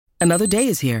Another day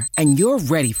is here, and you're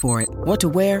ready for it. What to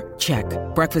wear? Check.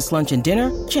 Breakfast, lunch, and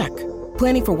dinner? Check.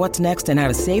 Planning for what's next and how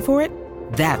to save for it?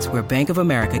 That's where Bank of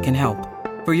America can help.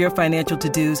 For your financial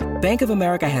to-dos, Bank of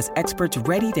America has experts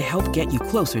ready to help get you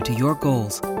closer to your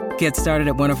goals. Get started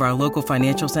at one of our local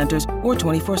financial centers or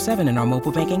 24/7 in our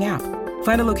mobile banking app.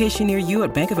 Find a location near you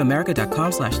at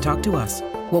bankofamerica.com/talktous.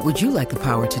 What would you like the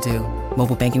power to do?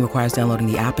 Mobile banking requires downloading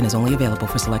the app and is only available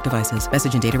for select devices.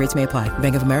 Message and data rates may apply.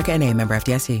 Bank of America N.A., member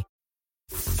FDIC.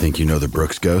 Think you know the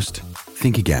Brooks Ghost?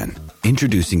 Think again.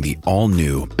 Introducing the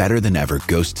all-new, better-than-ever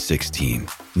Ghost 16.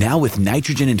 Now with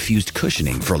nitrogen-infused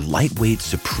cushioning for lightweight,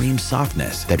 supreme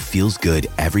softness that feels good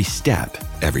every step,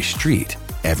 every street,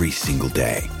 every single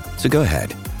day. So go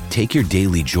ahead, take your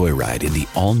daily joyride in the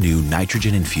all-new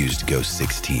nitrogen-infused Ghost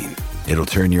 16. It'll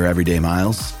turn your everyday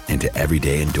miles into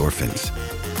everyday endorphins.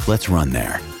 Let's run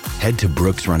there. Head to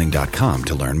brooksrunning.com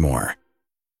to learn more.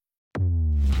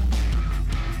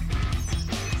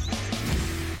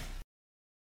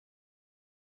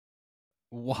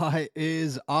 What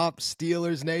is up,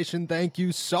 Steelers Nation? Thank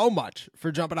you so much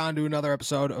for jumping on to another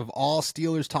episode of All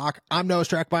Steelers Talk. I'm Noah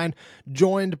Strackbein,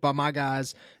 joined by my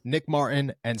guys, Nick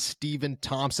Martin and Steven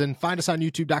Thompson. Find us on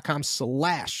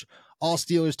youtube.com/All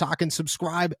Steelers Talk and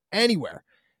subscribe anywhere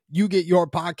you get your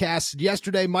podcasts.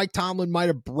 Yesterday, Mike Tomlin might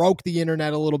have broke the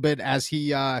internet a little bit as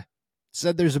he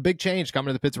said there's a big change coming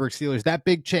to the Pittsburgh Steelers. That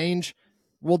big change,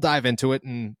 we'll dive into it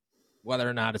and whether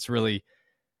or not it's really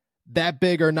that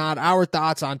big or not. Our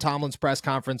thoughts on Tomlin's press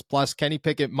conference, plus Kenny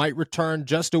Pickett might return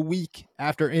just a week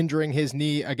after injuring his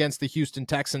knee against the Houston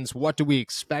Texans. What do we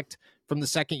expect from the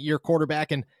second-year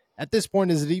quarterback? And at this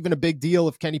point, is it even a big deal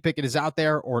if Kenny Pickett is out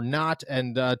there or not?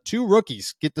 And two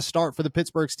rookies get the start for the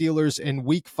Pittsburgh Steelers in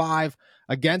Week 5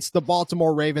 against the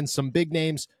Baltimore Ravens. Some big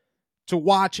names to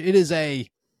watch. It is a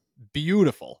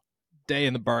beautiful day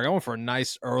in the Burgh. I went for a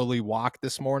nice early walk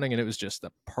this morning, and it was just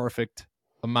a perfect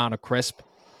amount of crisp.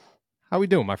 How we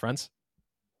doing, my friends?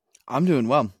 I'm doing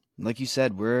well. Like you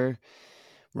said, we're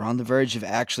on the verge of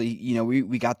actually,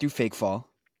 we got through fake fall.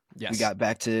 Yes. We got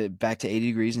back to 80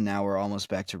 degrees, and now we're almost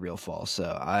back to real fall. So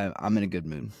I'm in a good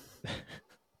mood.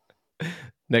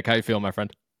 Nick, how you feeling, my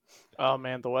friend? Oh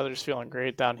man, the weather's feeling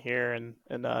great down here in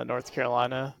North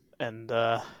Carolina, and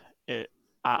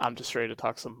I'm just ready to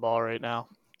talk some ball right now.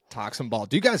 Talk some ball.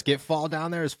 Do you guys get fall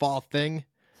down there? Is fall a thing in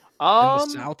the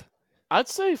South? I'd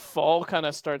say fall kind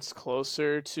of starts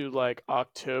closer to like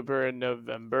October and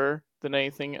November than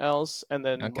anything else. And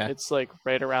then It's like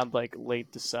right around like late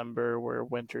December where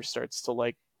winter starts to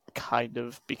like kind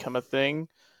of become a thing.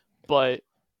 But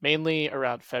mainly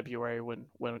around February when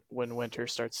winter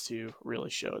starts to really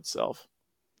show itself.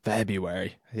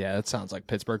 February. Yeah, that sounds like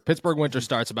Pittsburgh. Pittsburgh winter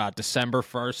starts about December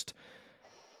 1st.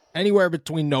 Anywhere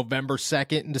between November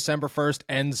 2nd and December 1st,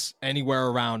 ends anywhere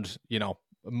around,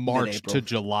 March Mid-April to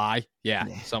July. Yeah,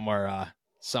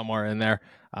 somewhere in there.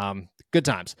 Good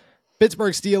times.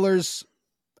 Pittsburgh Steelers,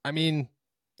 I mean,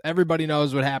 everybody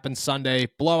knows what happened Sunday.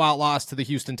 Blowout loss to the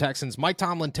Houston Texans. Mike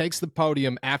Tomlin takes the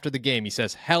podium after the game. He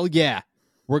says, hell yeah,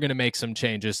 we're going to make some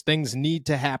changes. Things need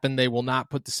to happen. They will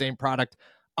not put the same product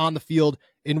on the field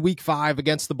in Week 5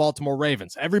 against the Baltimore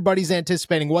Ravens. Everybody's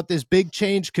anticipating what this big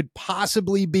change could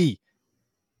possibly be.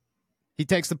 He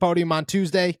takes the podium on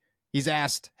Tuesday. He's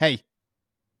asked, hey,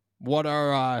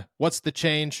 what's the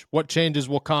change? What changes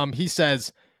will come? He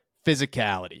says,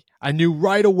 physicality. I knew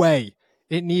right away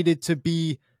it needed to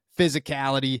be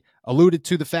physicality. Alluded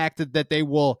to the fact that they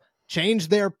will change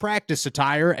their practice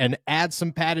attire and add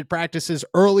some padded practices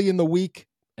early in the week.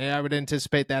 And I would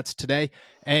anticipate that's today.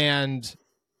 And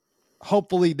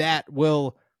hopefully that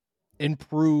will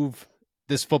improve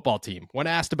this football team. When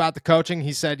asked about the coaching,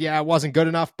 he said, yeah, it wasn't good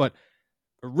enough, but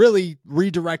really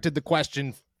redirected the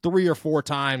question 3 or 4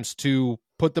 times to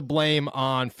put the blame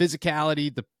on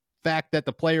physicality, the fact that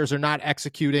the players are not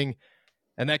executing,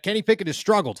 and that Kenny Pickett has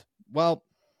struggled. Well,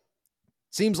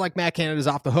 seems like Matt Canada's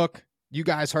off the hook. You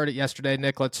guys heard it yesterday.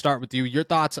 Nick, let's start with you. Your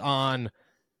thoughts on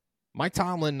Mike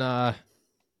Tomlin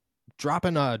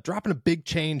dropping a big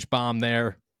change bomb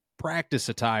there. Practice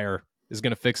attire is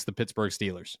going to fix the Pittsburgh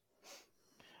Steelers.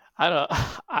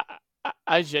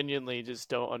 I genuinely just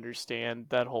don't understand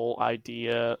that whole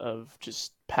idea of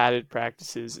just padded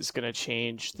practices is going to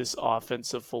change this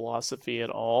offensive philosophy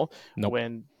at all. Nope.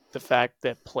 When the fact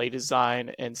that play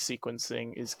design and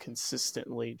sequencing is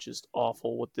consistently just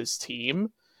awful with this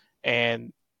team,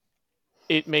 and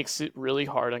it makes it really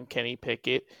hard on Kenny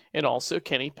Pickett, and also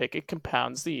Kenny Pickett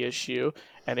compounds the issue,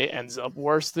 and it ends up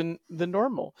worse than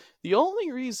normal. The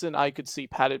only reason I could see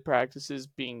padded practices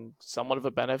being somewhat of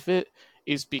a benefit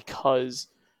is because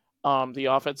the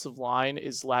offensive line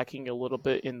is lacking a little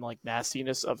bit in like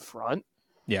nastiness up front.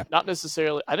 Yeah. Not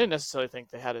necessarily. I didn't necessarily think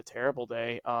they had a terrible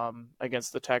day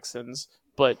against the Texans,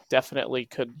 but definitely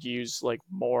could use like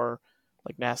more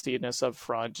like nastiness up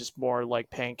front, just more like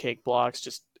pancake blocks,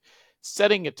 just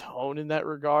setting a tone in that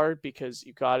regard because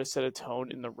you got to set a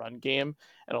tone in the run game.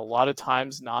 And a lot of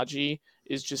times Najee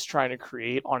is just trying to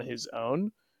create on his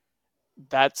own.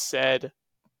 That said,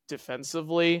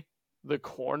 defensively, the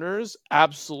corners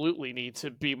absolutely need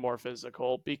to be more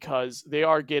physical because they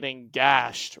are getting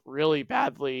gashed really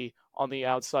badly on the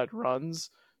outside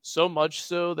runs. So much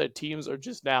so that teams are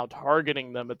just now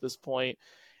targeting them at this point.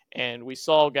 And we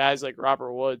saw guys like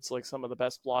Robert Woods, like some of the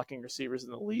best blocking receivers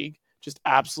in the league, just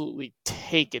absolutely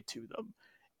take it to them.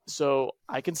 So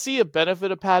I can see a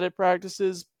benefit of padded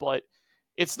practices, but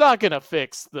it's not going to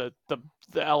fix the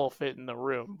elephant in the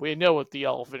room. We know what the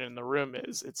elephant in the room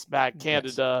is. It's Matt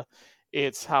Canada. Yes.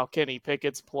 It's how Kenny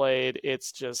Pickett's played.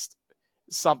 It's just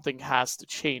something has to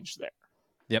change there.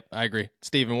 Yep, I agree.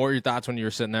 Steven, what were your thoughts when you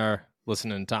were sitting there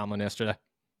listening to Tomlin yesterday?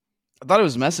 I thought he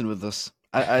was messing with us.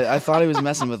 I thought he was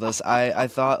messing with us. I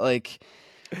thought like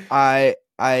I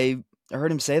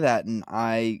heard him say that, and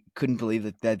I couldn't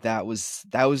believe that was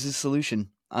his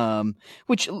solution.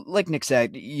 Which, like Nick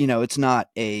said, it's not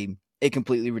a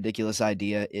completely ridiculous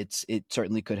idea. It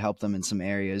certainly could help them in some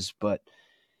areas, but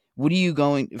what are you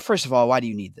going? First of all, why do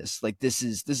you need this? Like, this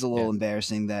is a little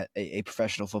embarrassing that a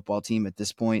professional football team at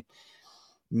this point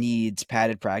needs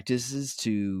padded practices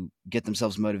to get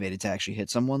themselves motivated to actually hit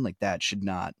someone. Like, that should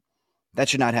not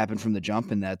happen from the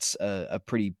jump, and that's a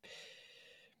pretty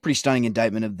stunning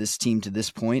indictment of this team to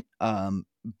this point.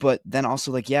 But then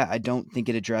also, like, I don't think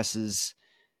it addresses,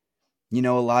 a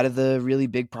lot of the really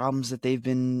big problems that they've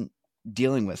been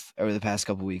dealing with over the past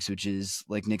couple of weeks, which is,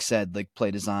 like Nick said, like play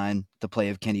design, the play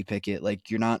of Kenny Pickett. Like,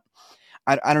 you're not,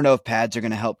 I don't know if pads are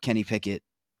going to help Kenny Pickett,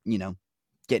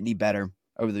 get any better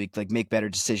over the week, like make better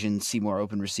decisions, see more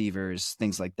open receivers,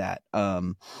 things like that.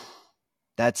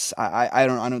 That's, I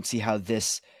don't see how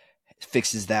this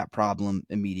fixes that problem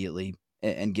immediately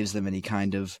and gives them any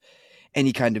kind of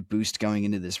boost going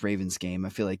into this Ravens game. I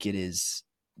feel like it is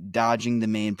dodging the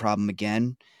main problem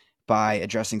again by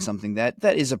addressing something that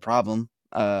is a problem.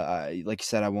 Like you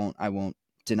said, I won't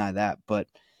deny that, but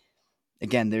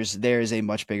again, there is a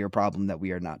much bigger problem that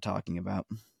we are not talking about.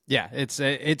 Yeah, it's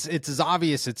as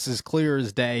obvious, it's as clear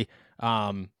as day.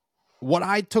 What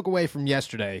I took away from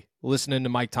yesterday, listening to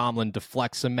Mike Tomlin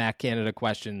deflect some Matt Canada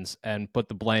questions and put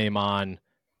the blame on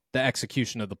the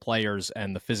execution of the players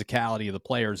and the physicality of the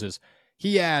players, is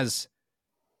he has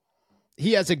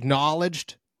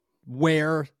acknowledged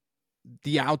where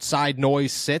the outside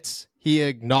noise sits. He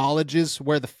acknowledges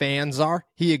where the fans are.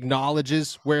 He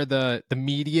acknowledges where the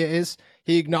media is.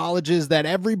 He acknowledges that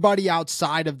everybody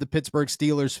outside of the Pittsburgh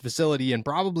Steelers facility, and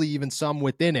probably even some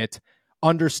within it,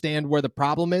 understand where the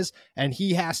problem is, and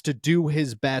he has to do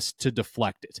his best to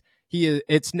deflect it.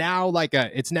 It's now like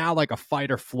a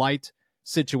fight or flight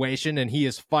situation, and he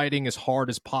is fighting as hard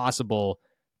as possible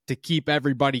to keep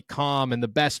everybody calm, and the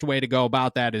best way to go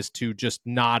about that is to just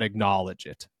not acknowledge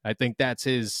it. I think that's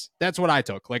what I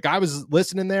took. Like, I was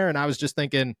listening there and I was just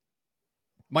thinking,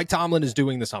 Mike Tomlin is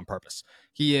doing this on purpose.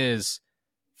 He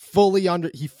fully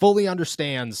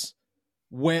understands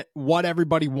what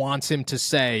everybody wants him to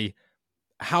say,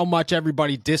 how much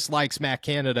everybody dislikes Matt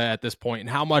Canada at this point, and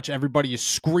how much everybody is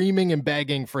screaming and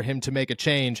begging for him to make a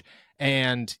change,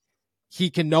 and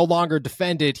he can no longer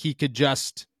defend it. He could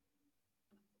just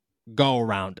go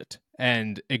around it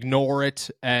and ignore it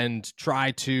and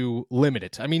try to limit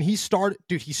it. I mean, he started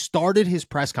his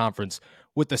press conference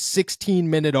with a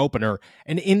 16-minute opener,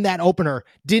 and in that opener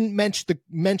didn't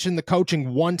mention the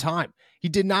coaching one time. He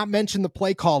did not mention the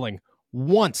play calling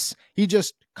once. He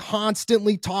just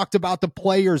constantly talked about the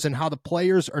players and how the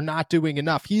players are not doing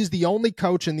enough. He's the only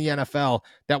coach in the NFL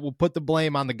that will put the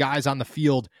blame on the guys on the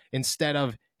field instead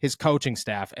of his coaching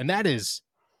staff. And that is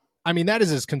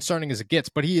as concerning as it gets,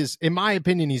 but he is, in my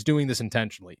opinion, he's doing this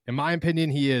intentionally. In my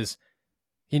opinion, he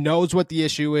knows what the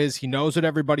issue is. He knows what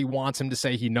everybody wants him to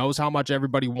say. He knows how much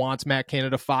everybody wants Matt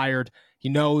Canada fired. He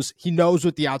knows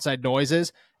what the outside noise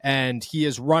is, and he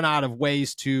has run out of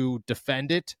ways to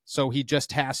defend it. So he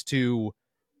just has to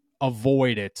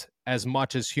avoid it as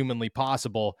much as humanly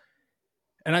possible.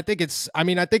 And I think it's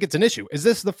an issue. Is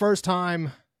this the first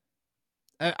time?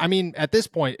 I mean, at this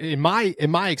point, in my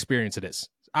experience, it is.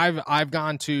 I've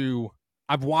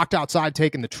walked outside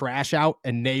taking the trash out,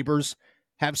 and neighbors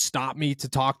have stopped me to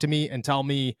talk to me and tell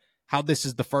me how this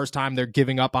is the first time they're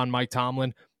giving up on Mike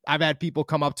Tomlin. I've had people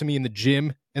come up to me in the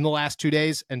gym in the last 2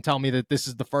 days and tell me that this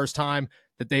is the first time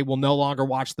that they will no longer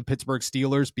watch the Pittsburgh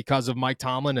Steelers because of Mike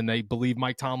Tomlin, and they believe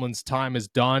Mike Tomlin's time is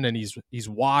done and he's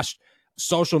washed.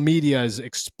 social media is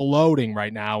exploding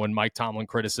right now in Mike Tomlin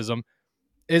criticism.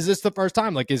 Is this the first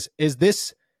time? Like, is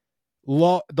this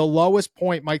the lowest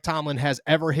point Mike Tomlin has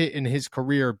ever hit in his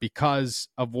career because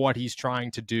of what he's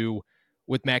trying to do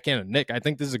with Matt Canada? Nick, I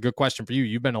think this is a good question for you.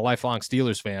 You've been a lifelong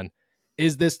Steelers fan.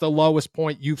 Is this the lowest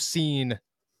point you've seen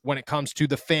when it comes to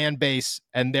the fan base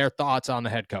and their thoughts on the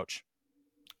head coach?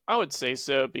 I would say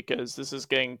so, because this is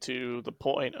getting to the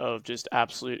point of just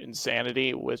absolute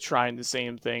insanity with trying the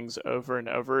same things over and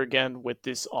over again with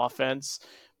this offense.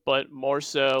 But more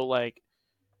so, like,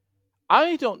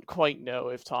 I don't quite know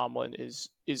if Tomlin is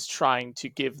trying to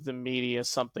give the media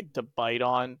something to bite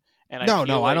on, and I feel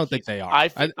No, I like don't think they are.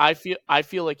 I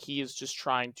feel like he is just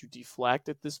trying to deflect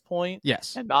at this point,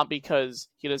 Yes. and not because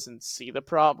he doesn't see the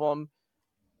problem.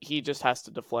 He just has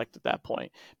to deflect at that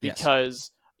point, Yes.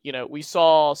 because we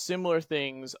saw similar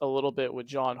things a little bit with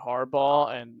John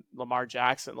Harbaugh and Lamar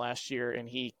Jackson last year, and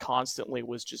he constantly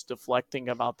was just deflecting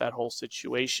about that whole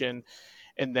situation,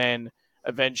 and then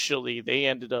eventually they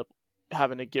ended up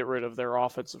having to get rid of their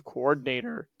offensive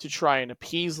coordinator to try and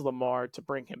appease Lamar to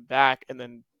bring him back, and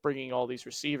then bringing all these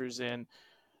receivers in,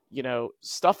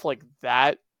 stuff like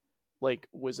that, like,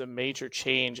 was a major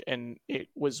change. And it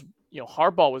was,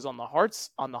 Harbaugh was on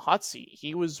the hot seat.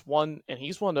 He was one, and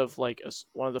he's one of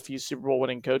one of the few Super Bowl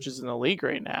winning coaches in the league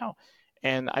right now.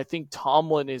 And I think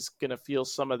Tomlin is going to feel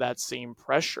some of that same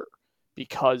pressure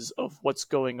because of what's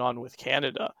going on with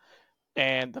Canada.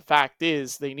 And the fact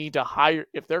is, they need to hire,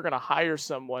 if they're going to hire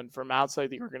someone from outside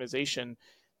the organization,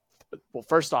 well,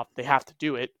 first off, they have to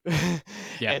do it.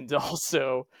 Yeah. And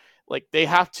also, like, they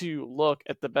have to look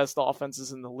at the best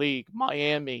offenses in the league.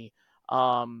 Miami,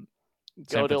 go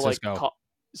to like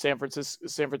San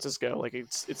Francisco. Like,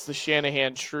 it's the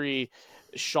Shanahan tree,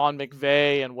 Sean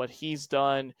McVay and what he's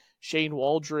done, Shane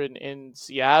Waldron in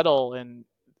Seattle, and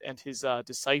his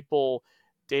disciple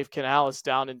Dave Canales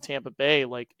down in Tampa Bay.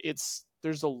 Like,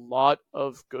 there's a lot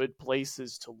of good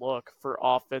places to look for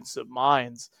offensive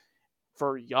minds,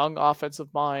 for young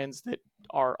offensive minds that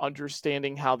are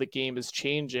understanding how the game is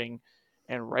changing.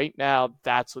 And right now,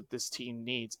 that's what this team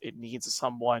needs. It needs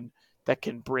someone that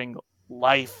can bring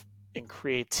life and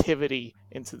creativity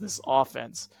into this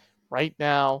offense. Right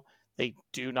now, they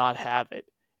do not have it.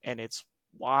 And it's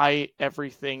why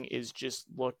everything is just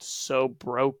looked so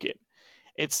broken.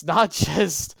 It's not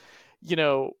just,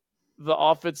 the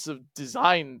offensive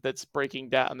design that's breaking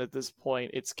down at this point.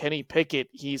 It's Kenny Pickett.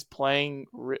 He's playing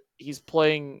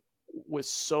with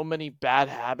so many bad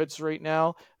habits right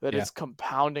now that it's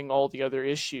compounding all the other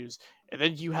issues. And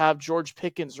then you have George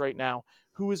Pickens right now,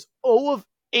 who is 0 of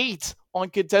 8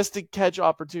 on contested catch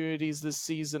opportunities this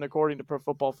season, according to Pro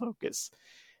Football Focus.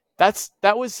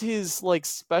 That was his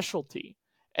specialty.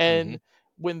 And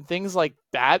when things like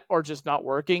that are just not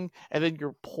working, and then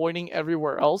you're pointing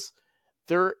everywhere else,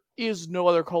 there is no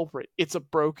other culprit. It's a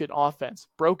broken offense.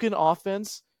 Broken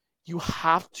offense, you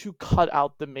have to cut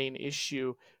out the main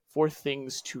issue for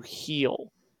things to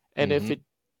heal. And if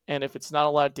it's not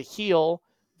allowed to heal,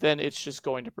 then it's just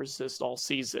going to persist all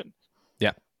season.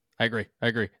 Yeah, I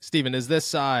agree. Steven, is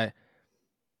this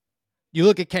you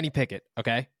look at Kenny Pickett,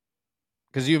 okay?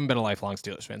 Because you haven't been a lifelong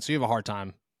Steelers fan, so you have a hard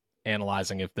time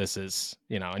analyzing if this is,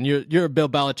 and you're a Bill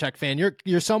Belichick fan.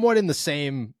 You're somewhat in the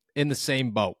same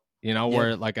boat.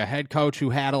 Where like a head coach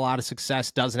who had a lot of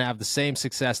success doesn't have the same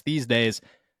success these days.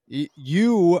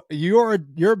 You're a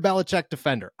Belichick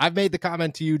defender. I've made the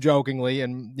comment to you jokingly,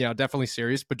 and definitely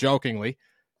serious, but jokingly,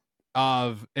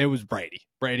 of it was Brady.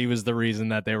 Brady was the reason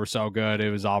that they were so good.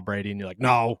 It was all Brady, and you're like,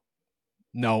 no,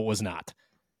 it was not.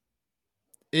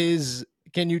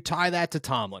 Can you tie that to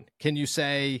Tomlin? Can you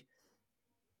say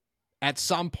at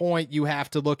some point you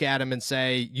have to look at him and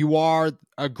say, you are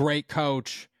a great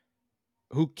coach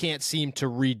who can't seem to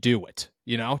redo it?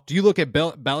 Do you look at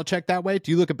Belichick that way?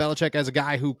 Do you look at Belichick as a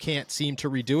guy who can't seem to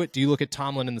redo it? Do you look at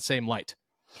Tomlin in the same light?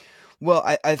 Well,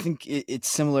 I think it's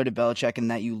similar to Belichick in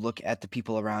that you look at the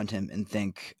people around him and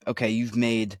think, okay, you've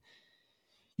made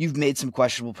some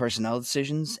questionable personnel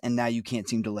decisions, and now you can't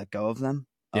seem to let go of them.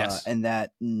 Yes, and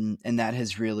that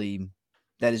has really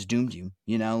doomed you.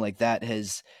 That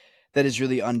has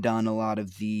really undone a lot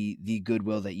of the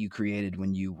goodwill that you created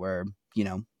when you were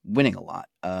winning a lot.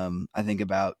 I think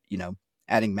about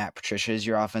adding Matt Patricia as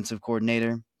your offensive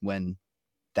coordinator when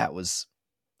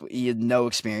he had no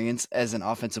experience as an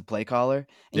offensive play caller, and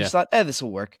you just thought, this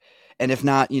will work. And if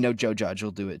not, Joe Judge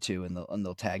will do it too, and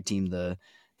they'll tag team the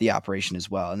operation as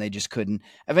well. And they just couldn't.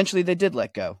 Eventually, they did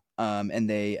let go.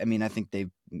 And I think they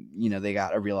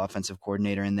got a real offensive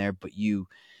coordinator in there, but you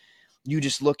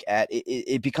just look at it,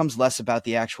 it becomes less about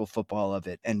the actual football of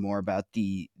it and more about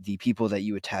the people that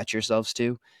you attach yourselves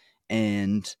to.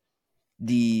 And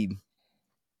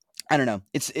I don't know.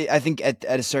 I think at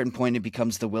a certain point, it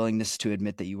becomes the willingness to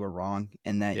admit that you were wrong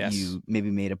and that Yes. you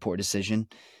maybe made a poor decision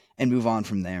and move on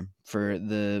from there for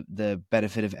the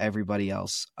benefit of everybody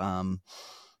else.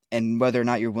 And whether or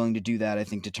not you're willing to do that, I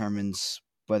think determines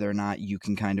whether or not you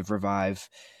can kind of revive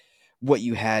what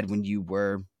you had when you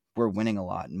were winning a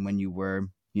lot and when you were,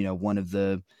 one of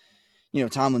the,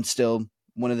 Tomlin's still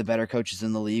one of the better coaches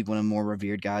in the league, one of the more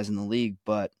revered guys in the league,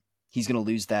 but he's going to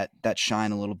lose that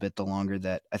shine a little bit the longer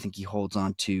that I think he holds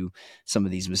on to some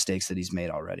of these mistakes that he's made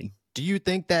already. Do you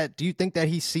think that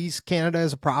he sees Canada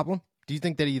as a problem? Do you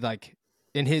think that he, like,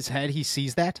 in his head, he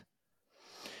sees that?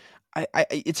 I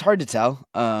it's hard to tell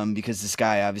because this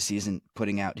guy obviously isn't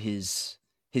putting out his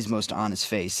most honest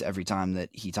face every time that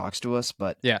he talks to us,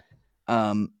 but Yeah.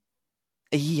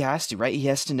 He has to, right? He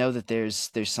has to know that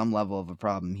there's some level of a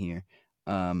problem here.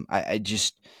 I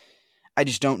just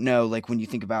don't know. Like when you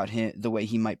think about him, the way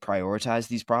he might prioritize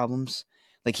these problems,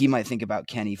 like he might think about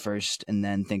Kenny first, and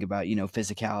then think about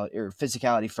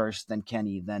physicality first, then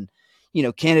Kenny, then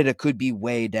Canada could be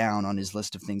way down on his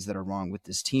list of things that are wrong with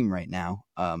this team right now.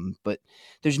 But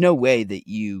there's no way that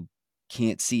you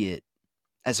can't see it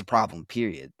as a problem.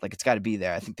 Period. Like it's got to be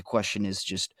there. I think the question is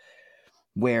just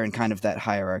where in kind of that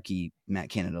hierarchy Matt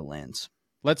Canada lands.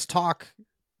 Let's talk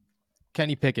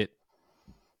Kenny Pickett.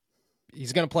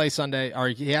 He's going to play Sunday, or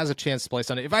he has a chance to play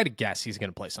Sunday. If I had to guess, he's going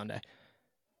to play Sunday.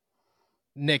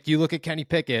 Nick, you look at Kenny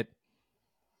Pickett.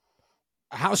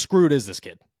 How screwed is this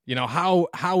kid?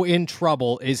 How in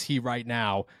trouble is he right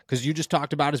now? Because you just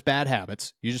talked about his bad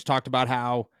habits. You just talked about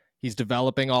how he's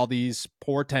developing all these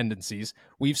poor tendencies.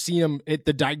 We've seen him.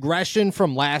 The digression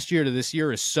from last year to this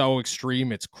year is so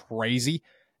extreme. It's crazy.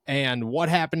 And what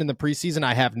happened in the preseason,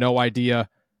 I have no idea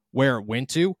where it went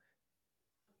to.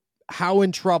 How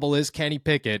in trouble is Kenny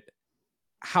Pickett?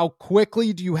 How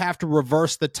quickly do you have to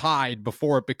reverse the tide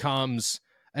before it becomes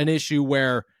an issue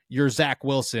where you're Zach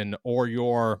Wilson or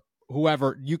you're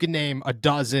whoever? You can name a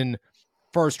dozen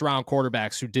first-round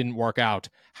quarterbacks who didn't work out.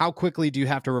 How quickly do you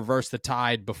have to reverse the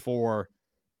tide before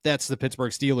that's the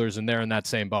Pittsburgh Steelers and they're in that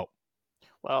same boat?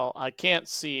 Well, I can't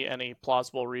see any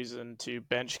plausible reason to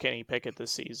bench Kenny Pickett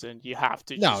this season. You have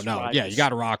to You got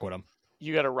to rock with him.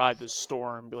 You got to ride the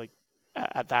storm, like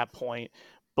at that point.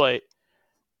 But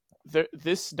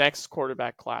this next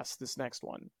quarterback class, this next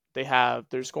one,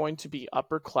 there's going to be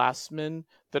upperclassmen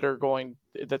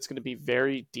that's going to be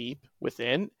very deep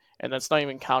within, and that's not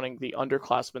even counting the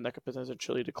underclassmen that could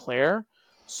potentially declare.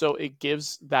 So it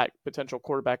gives that potential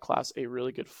quarterback class a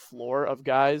really good floor of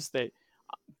guys that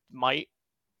might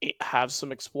have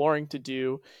some exploring to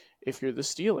do if you're the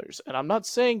Steelers. And I'm not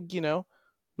saying,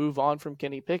 move on from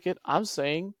Kenny Pickett. I'm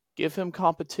saying give him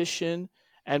competition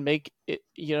and make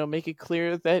it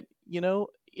clear that,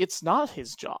 it's not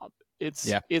his job.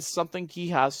 It's something he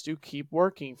has to keep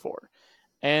working for.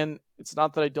 And it's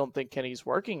not that I don't think Kenny's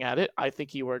working at it. I think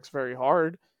he works very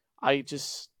hard.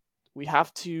 We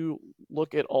have to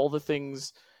look at all the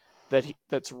things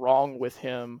that's wrong with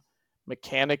him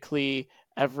mechanically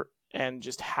and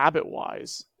just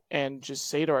habit-wise, and just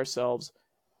say to ourselves,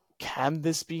 can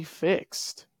this be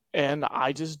fixed? And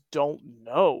I just don't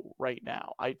know right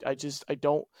now. I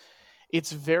don't.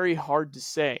 It's very hard to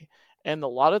say. And a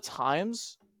lot of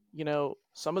times,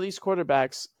 some of these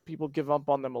quarterbacks, people give up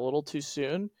on them a little too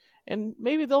soon, and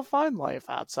maybe they'll find life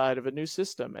outside of a new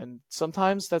system. And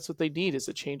sometimes that's what they need, is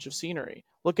a change of scenery.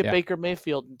 Look at Baker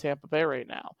Mayfield in Tampa Bay right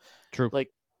now. True. Like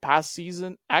past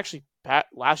season, actually,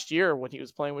 last year when he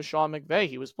was playing with Sean McVay,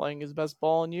 he was playing his best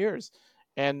ball in years.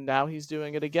 And now he's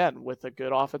doing it again with a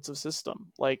good offensive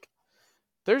system. Like,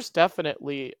 there's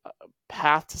definitely a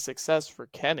path to success for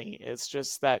Kenny. It's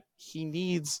just that he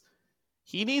needs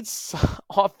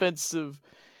offensive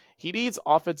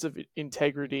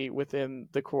integrity within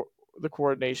the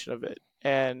coordination of it.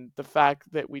 And the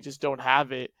fact that we just don't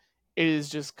have it is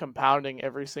just compounding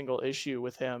every single issue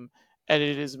with him, and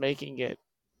it is making it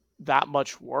that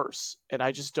much worse. And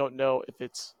I just don't know if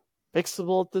it's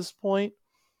fixable at this point.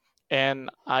 And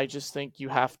I just think you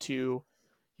have to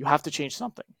change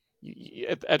something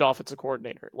at offensive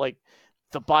coordinator. Like,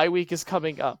 the bye week is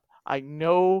coming up. I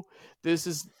know this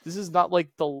is not like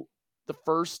the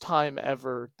first time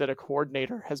ever that a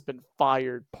coordinator has been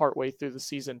fired partway through the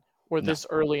season or this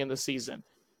early in the season.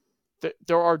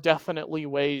 There are definitely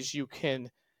ways you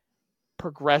can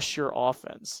progress your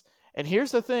offense. And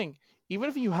here's the thing, even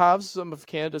if you have some of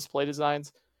Canada's play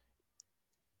designs,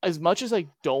 as much as I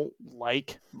don't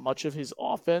like much of his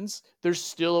offense, there's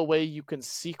still a way you can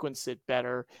sequence it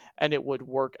better, and it would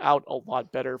work out a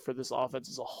lot better for this offense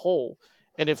as a whole.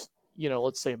 And if,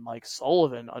 let's say Mike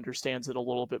Sullivan understands it a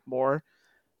little bit more,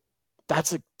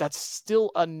 that's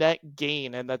still a net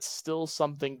gain, and that's still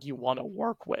something you want to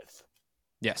work with.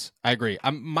 Yes, I agree.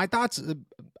 My thoughts,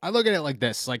 I look at it like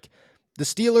this, like the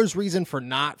Steelers' reason for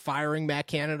not firing Matt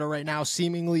Canada right now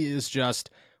seemingly is just,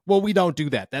 well, we don't do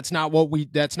that. That's not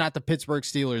the Pittsburgh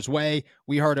Steelers way.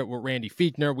 We heard it with Randy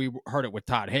Fichtner. We heard it with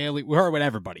Todd Haley. We heard it with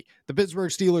everybody. The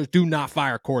Pittsburgh Steelers do not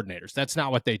fire coordinators. That's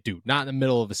not what they do. Not in the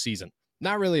middle of a season.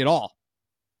 Not really at all.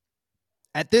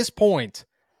 At this point,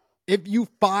 if you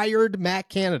fired Matt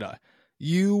Canada,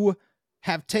 you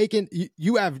have taken,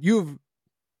 you have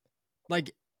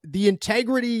like the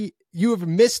integrity, you have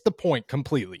missed the point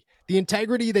completely. The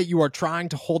integrity that you are trying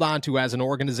to hold on to as an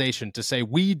organization to say,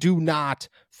 we do not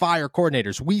fire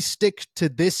coordinators, we stick to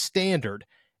this standard,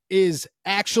 is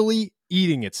actually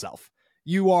eating itself.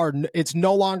 It's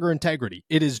no longer integrity.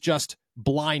 It is just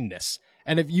blindness.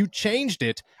 And if you changed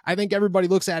it, I think everybody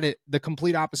looks at it the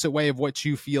complete opposite way of what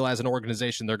you feel as an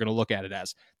organization they're going to look at it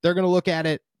as. They're going to look at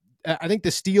it, I think the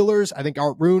Steelers, I think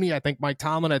Art Rooney, I think Mike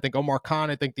Tomlin, I think Omar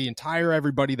Khan, I think the entire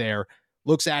everybody there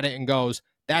looks at it and goes,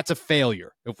 that's a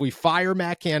failure. If we fire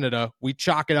Matt Canada, we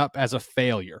chalk it up as a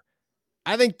failure.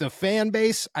 I think the fan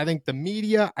base, I think the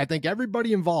media, I think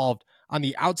everybody involved on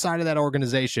the outside of that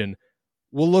organization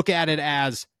will look at it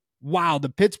as, wow, the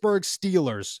Pittsburgh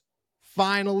Steelers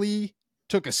finally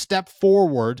took a step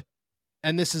forward,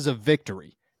 and this is a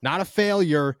victory. Not a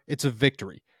failure, it's a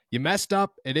victory. You messed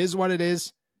up, it is what it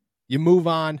is. You move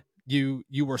on. You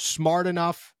were smart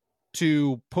enough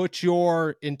to put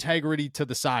your integrity to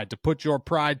the side, to put your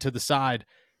pride to the side,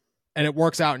 and it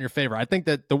works out in your favor. I think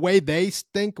that the way they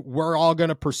think we're all going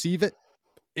to perceive it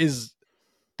is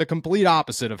the complete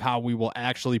opposite of how we will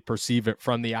actually perceive it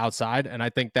from the outside, and I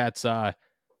think that's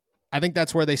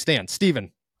where they stand.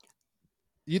 Steven,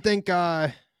 you think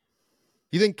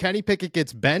Kenny Pickett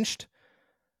gets benched,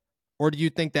 or do you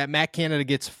think that Matt Canada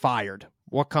gets fired?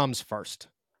 What comes first?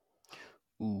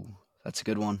 Ooh, that's a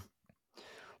good one.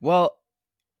 Well,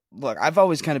 look, I've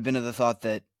always kind of been of the thought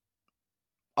that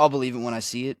I'll believe it when I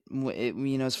see it.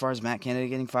 As far as Matt Canada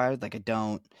getting fired, like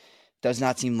does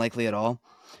not seem likely at all.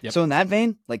 Yep. So in that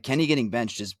vein, like Kenny getting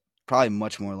benched is probably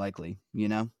much more likely,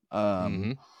 I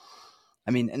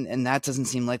mean, and that doesn't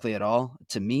seem likely at all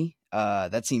to me.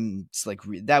 That seems like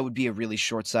that would be a really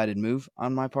short-sighted move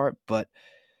on my part, but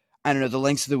I don't know, the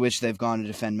lengths to which they've gone to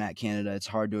defend Matt Canada, it's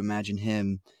hard to imagine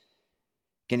him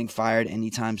getting fired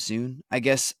anytime soon. I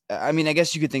guess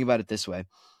you could think about it this way.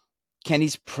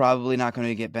 Kenny's probably not going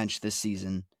to get benched this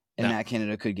season, and Matt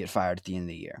Canada could get fired at the end of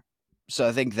the year. So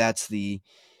I think that's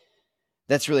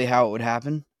really how it would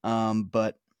happen.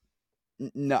 But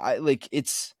no,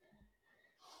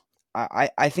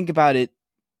 I think about it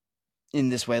in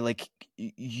this way. Like,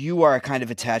 you are kind of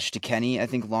attached to Kenny, I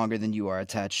think, longer than you are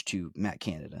attached to Matt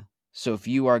Canada. So if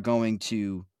you are going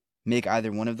to make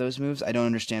either one of those moves, I don't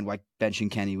understand why benching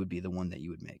Kenny would be the one that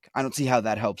you would make. I don't see how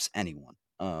that helps anyone.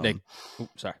 Nick,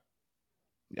 sorry.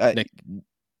 Nick,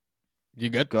 you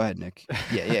good? Go ahead, Nick.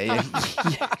 Yeah.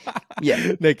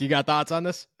 Yeah. Nick, you got thoughts on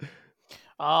this?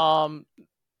 I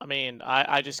mean,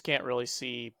 I just can't really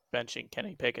see benching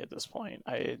Kenny Pickett at this point.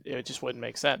 It just wouldn't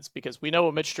make sense, because we know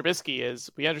what Mitch Trubisky is.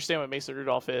 We understand what Mason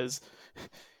Rudolph is.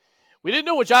 We didn't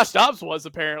know what Josh Dobbs was,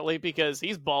 apparently, because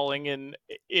he's balling in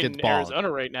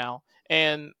Arizona right now.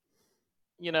 And,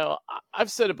 I've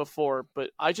said it before,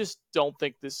 but I just don't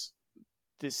think this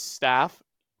staff,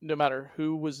 no matter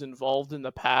who was involved in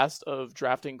the past of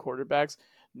drafting quarterbacks,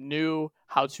 knew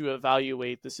how to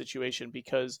evaluate the situation,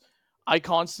 because I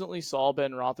constantly saw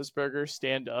Ben Roethlisberger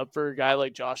stand up for a guy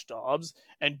like Josh Dobbs,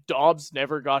 and Dobbs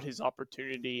never got his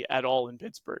opportunity at all in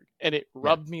Pittsburgh. And it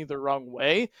rubbed me the wrong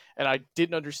way, and I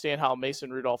didn't understand how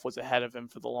Mason Rudolph was ahead of him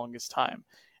for the longest time.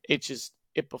 It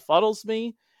befuddles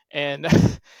me, and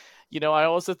I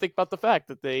also think about the fact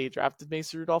that they drafted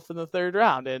Mason Rudolph in the 3rd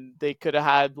round, and they could have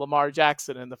had Lamar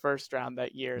Jackson in the 1st round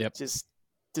that year. Yep. Just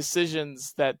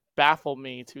decisions that baffle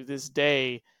me to this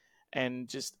day, and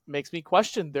just makes me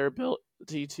question their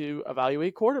ability to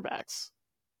evaluate quarterbacks.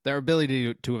 Their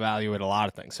ability to evaluate a lot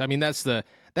of things. I mean, that's the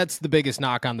biggest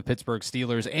knock on the Pittsburgh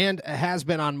Steelers, and it has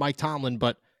been on Mike Tomlin,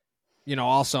 but,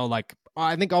 also, like,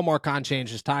 I think Omar Khan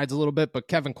changed his tides a little bit, but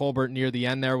Kevin Colbert near the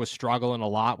end there was struggling a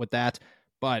lot with that.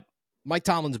 But Mike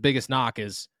Tomlin's biggest knock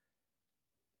is,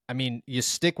 I mean, you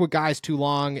stick with guys too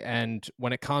long, and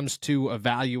when it comes to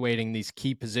evaluating these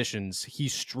key positions, he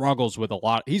struggles with a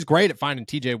lot. He's great at finding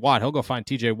TJ Watt. He'll go find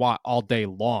TJ Watt all day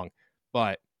long,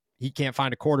 but he can't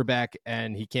find a quarterback,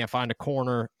 and he can't find a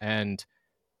corner, and,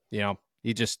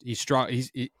 he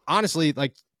struggles. Honestly,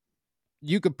 like,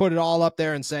 you could put it all up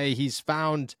there and say he's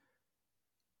found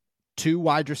 2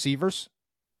 wide receivers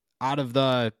out of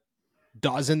the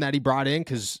dozen that he brought in,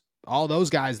 because all those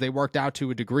guys, they worked out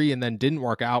to a degree and then didn't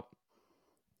work out.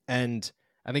 And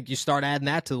I think you start adding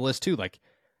that to the list too. Like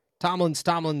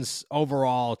Tomlin's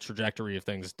overall trajectory of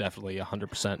things definitely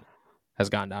 100% has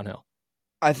gone downhill.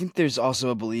 I think there's also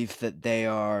a belief that they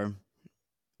are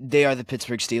the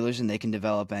Pittsburgh Steelers and they can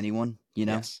develop anyone,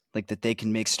 Yes. like that they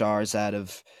can make stars out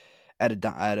of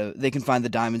they can find the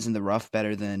diamonds in the rough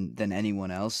better than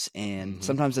anyone else. And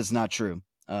sometimes that's not true.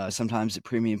 Sometimes at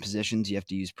premium positions, you have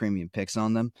to use premium picks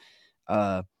on them.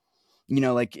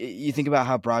 Like you think about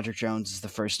how Broderick Jones is the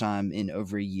first time in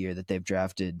over a year that they've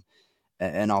drafted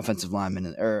an offensive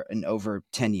lineman, or in over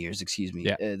 10 years, excuse me,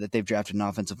 that they've drafted an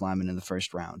offensive lineman in the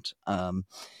first round.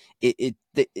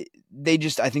 They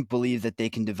just, I think, believe that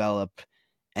they can develop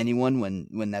anyone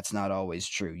when that's not always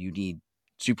true. You need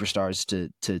superstars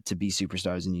to be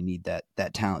superstars, and you need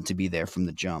that talent to be there from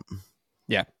the jump.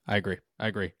 Yeah, I agree.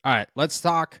 All right, let's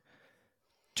talk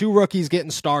two rookies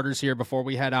getting starters here before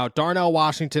we head out. Darnell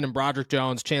Washington and Broderick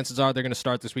Jones, chances are they're going to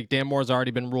start this week. Dan Moore's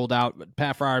already been ruled out.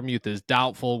 Pat Freiermuth is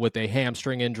doubtful with a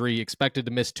hamstring injury, expected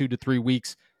to miss 2 to 3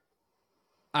 weeks.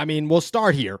 I mean, we'll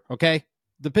start here, okay?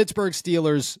 The Pittsburgh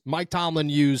Steelers, Mike Tomlin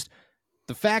used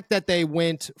the fact that they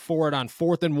went for it on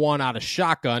 4th and 1 out of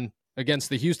shotgun against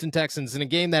the Houston Texans in a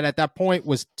game that at that point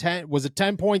was a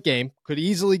 10-point game, could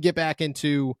easily get back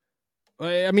into,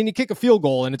 I mean, you kick a field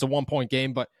goal and it's a 1-point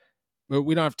game, but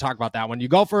we don't have to talk about that one. You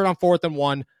go for it on 4th and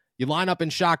 1. You line up in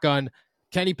shotgun.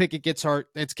 Kenny Pickett gets hurt.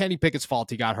 It's Kenny Pickett's fault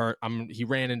he got hurt. He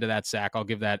ran into that sack. I'll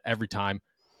give that every time.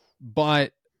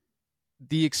 But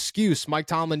the excuse Mike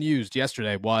Tomlin used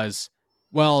yesterday was,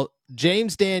 well,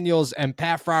 James Daniels and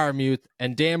Pat Freiermuth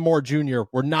and Dan Moore Jr.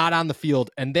 were not on the field,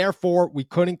 and therefore we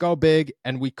couldn't go big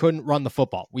and we couldn't run the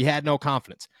football. We had no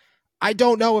confidence. I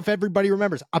don't know if everybody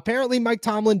remembers. Apparently, Mike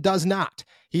Tomlin does not.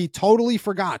 He totally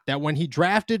forgot that when he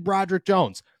drafted Broderick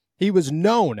Jones, he was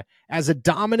known as a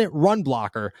dominant run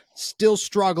blocker, still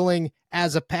struggling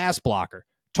as a pass blocker.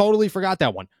 Totally forgot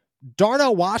that one.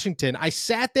 Darnell Washington, I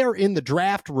sat there in the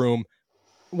draft room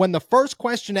when the first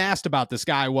question asked about this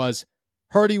guy was,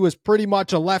 heard he was pretty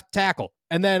much a left tackle.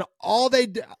 And then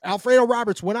Alfredo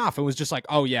Roberts went off and was just like,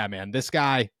 oh yeah, man, this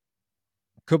guy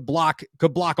could block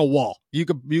a wall. You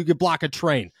could block a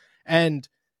train. And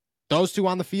those two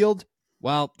on the field,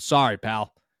 well, sorry,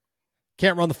 pal.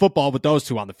 Can't run the football with those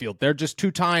two on the field. They're just too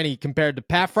tiny compared to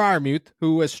Pat Freiermuth,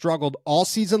 who has struggled all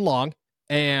season long,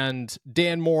 and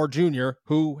Dan Moore Jr.,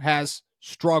 who has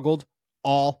struggled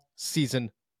all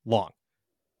season long.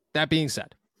 That being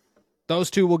said, those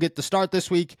two will get the start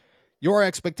this week. Your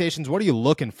expectations, what are you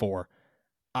looking for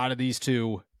out of these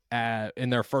two in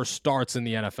their first starts in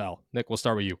the NFL? Nick, we'll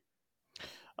start with you.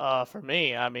 For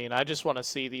me, I mean, I just want to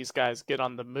see these guys get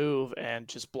on the move and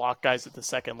just block guys at the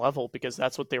second level, because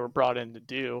that's what they were brought in to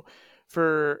do.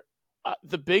 For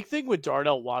the big thing with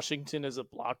Darnell Washington as a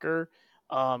blocker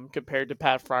compared to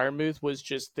Pat Freiermuth was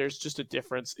just there's just a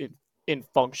difference in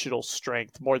functional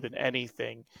strength more than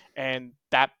anything. And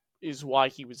that is why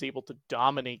he was able to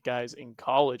dominate guys in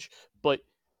college. But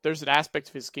there's an aspect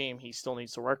of his game he still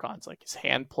needs to work on. It's like his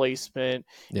hand placement,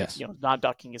 yes, not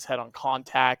ducking his head on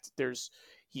contact.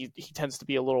 He tends to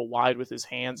be a little wide with his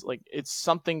hands. Like, it's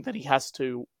something that he has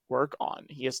to work on.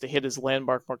 He has to hit his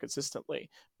landmark more consistently.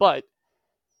 But,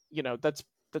 that's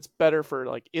better for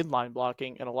like inline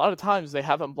blocking. And a lot of times they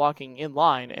have him blocking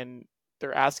inline and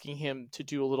they're asking him to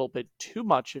do a little bit too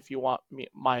much, if you want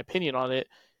my opinion on it,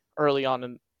 early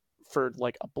on for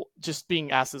like just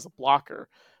being asked as a blocker.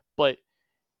 But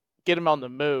get him on the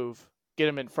move, get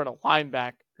him in front of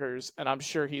linebackers, and I'm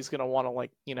sure he's going to want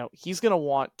to he's going to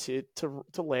want to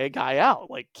lay a guy out.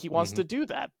 Like, he wants to do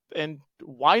that. And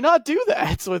why not do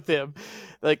that with him?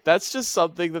 Like, that's just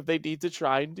something that they need to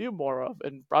try and do more of.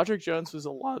 And Broderick Jones was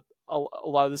a lot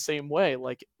of the same way.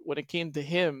 Like, when it came to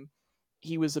him,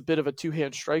 he was a bit of a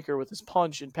two-hand striker with his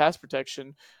punch and pass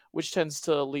protection, which tends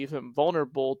to leave him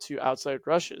vulnerable to outside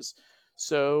rushes.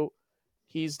 So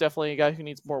he's definitely a guy who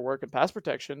needs more work in pass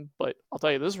protection, but I'll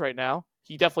tell you this right now,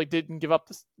 he definitely didn't give up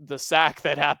the sack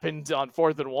that happened on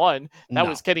 4th and 1. That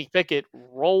was Kenny Pickett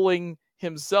rolling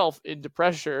himself into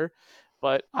pressure,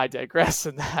 but I digress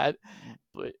in that.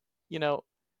 But,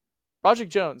 Broderick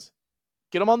Jones,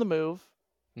 get him on the move.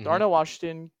 Darnell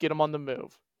Washington, get him on the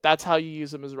move. That's how you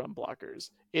use them as run blockers.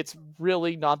 It's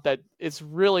really not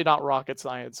rocket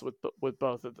science with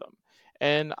both of them.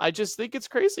 And I just think it's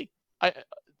crazy.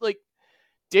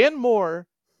 Dan Moore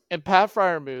and Pat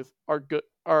Freiermuth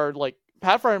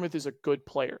Pat Freiermuth is a good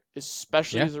player,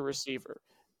 especially as a receiver.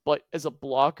 But as a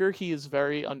blocker, he is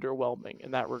very underwhelming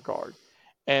in that regard.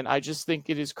 And I just think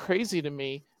it is crazy to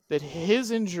me that his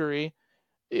injury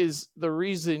is the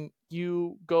reason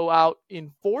you go out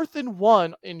in 4th and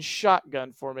 1 in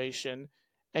shotgun formation.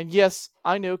 And yes,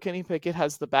 I know Kenny Pickett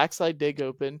has the backside dig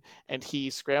open and he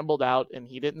scrambled out and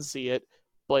he didn't see it,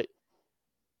 but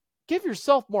give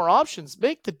yourself more options.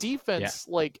 Make the defense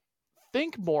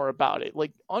think more about it.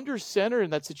 Like under center in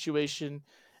that situation,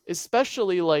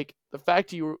 especially like the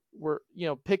fact you were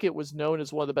Pickett was known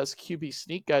as one of the best QB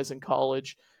sneak guys in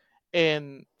college,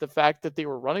 and the fact that they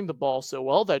were running the ball so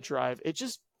well that drive, it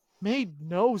just made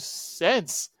no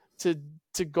sense to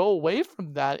go away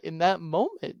from that in that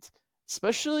moment.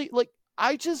 Especially like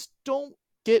I just don't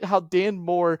get how Dan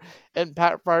Moore and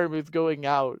Pat Fryermuth going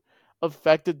out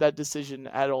affected that decision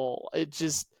at all.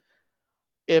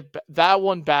 That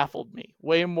one baffled me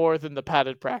way more than the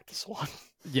padded practice one.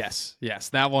 Yes,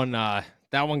 that one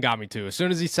got me too. As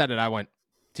soon as he said it, I went,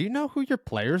 "Do you know who your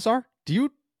players are? Do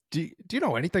you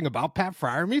know anything about Pat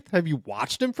Fryermuth? Have you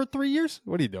watched him for 3 years?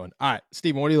 What are you doing?" All right,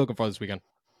 Steven, what are you looking for this weekend?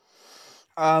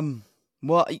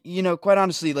 Well, quite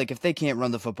honestly, like if they can't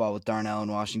run the football with Darnell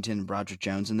and Washington and Broderick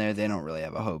Jones in there, they don't really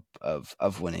have a hope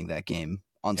of winning that game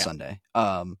on Sunday.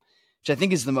 Which I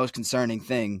think is the most concerning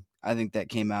thing. I think that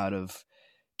came out of,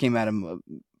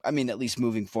 I mean, at least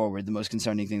moving forward, the most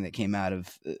concerning thing that came out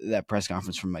of that press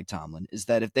conference from Mike Tomlin is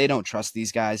that if they don't trust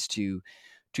these guys to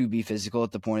be physical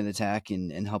at the point of attack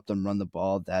and help them run the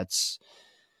ball, that's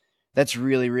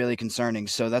really, really concerning.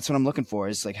 So that's what I'm looking for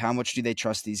is like, how much do they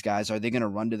trust these guys? Are they going to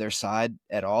run to their side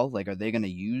at all? Like, are they going to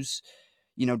use,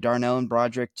 Darnell and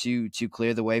Broderick to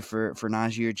clear the way for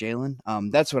Najee or Jalen?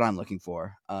 That's what I'm looking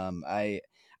for.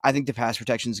 I think the pass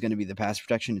protection is going to be the pass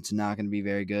protection. It's not going to be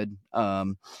very good.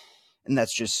 And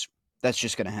that's just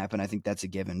going to happen. I think that's a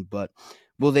given, but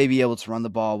will they be able to run the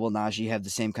ball? Will Najee have the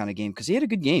same kind of game? Cause he had a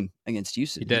good game against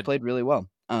Houston. He played really well.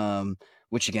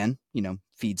 Which again,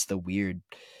 feeds the weird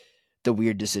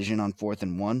decision on 4th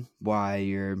and 1, why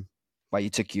you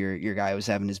took your guy who was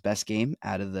having his best game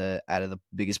out of the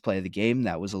biggest play of the game.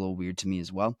 That was a little weird to me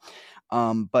as well.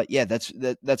 But yeah, that's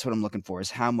what I'm looking for is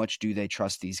how much do they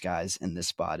trust these guys in this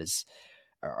spot?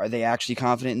 Are they actually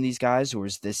confident in these guys, or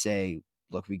is this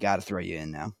look, we got to throw you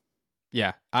in now?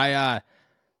 Yeah, I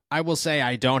will say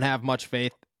I don't have much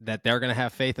faith that they're going to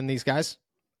have faith in these guys.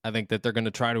 I think that they're going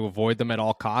to try to avoid them at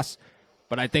all costs.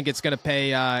 But I think it's going to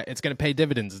pay. It's going to pay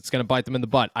dividends. It's going to bite them in the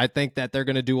butt. I think that they're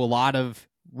going to do a lot of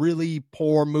really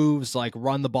poor moves, like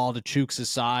run the ball to Chooks'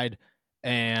 side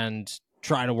and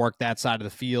try to work that side of the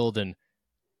field. And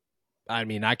I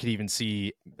mean, I could even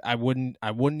see. I wouldn't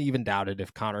even doubt it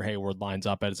if Connor Hayward lines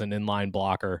up as an inline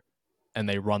blocker and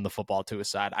they run the football to his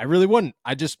side. I really wouldn't.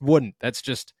 I just wouldn't. That's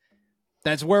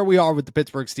where we are with the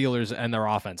Pittsburgh Steelers and their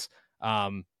offense.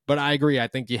 But I agree. I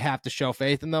think you have to show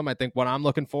faith in them. I think what I'm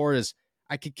looking for is,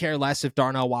 I could care less if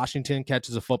Darnell Washington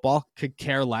catches a football. Could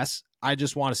care less. I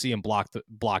just want to see him block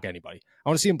anybody. I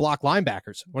want to see him block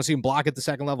linebackers. I want to see him block at the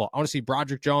second level. I want to see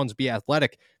Broderick Jones be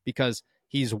athletic because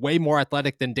he's way more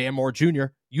athletic than Dan Moore Jr.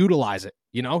 Utilize it.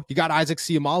 You got Isaac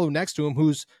Seumalo next to him,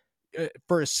 who's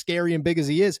for as scary and big as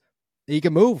he is, he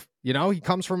can move. He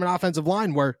comes from an offensive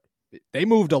line where they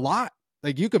moved a lot.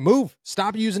 Like, you can move.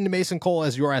 Stop using Mason Cole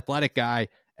as your athletic guy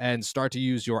and start to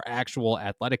use your actual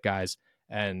athletic guys.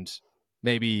 And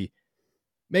maybe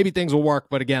things will work.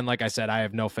 But again, like I said, I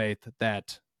have no faith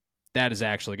that is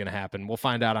actually going to happen. We'll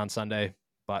find out on Sunday,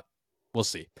 but we'll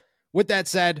see. With that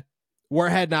said, we're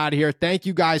heading out of here. Thank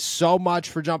you guys so much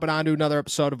for jumping on to another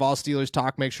episode of All Steelers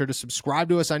Talk. Make sure to subscribe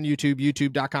to us on YouTube,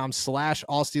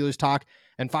 youtube.com/All Steelers Talk,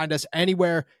 and find us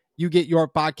anywhere you get your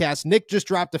podcast. Nick just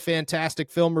dropped a fantastic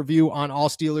film review on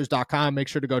allsteelers.com. Make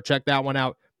sure to go check that one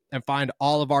out and find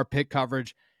all of our pick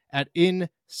coverage at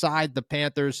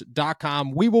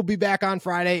InsideThePanthers.com. We will be back on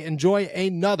Friday. Enjoy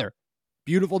another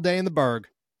beautiful day in the Berg.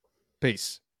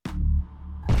 Peace.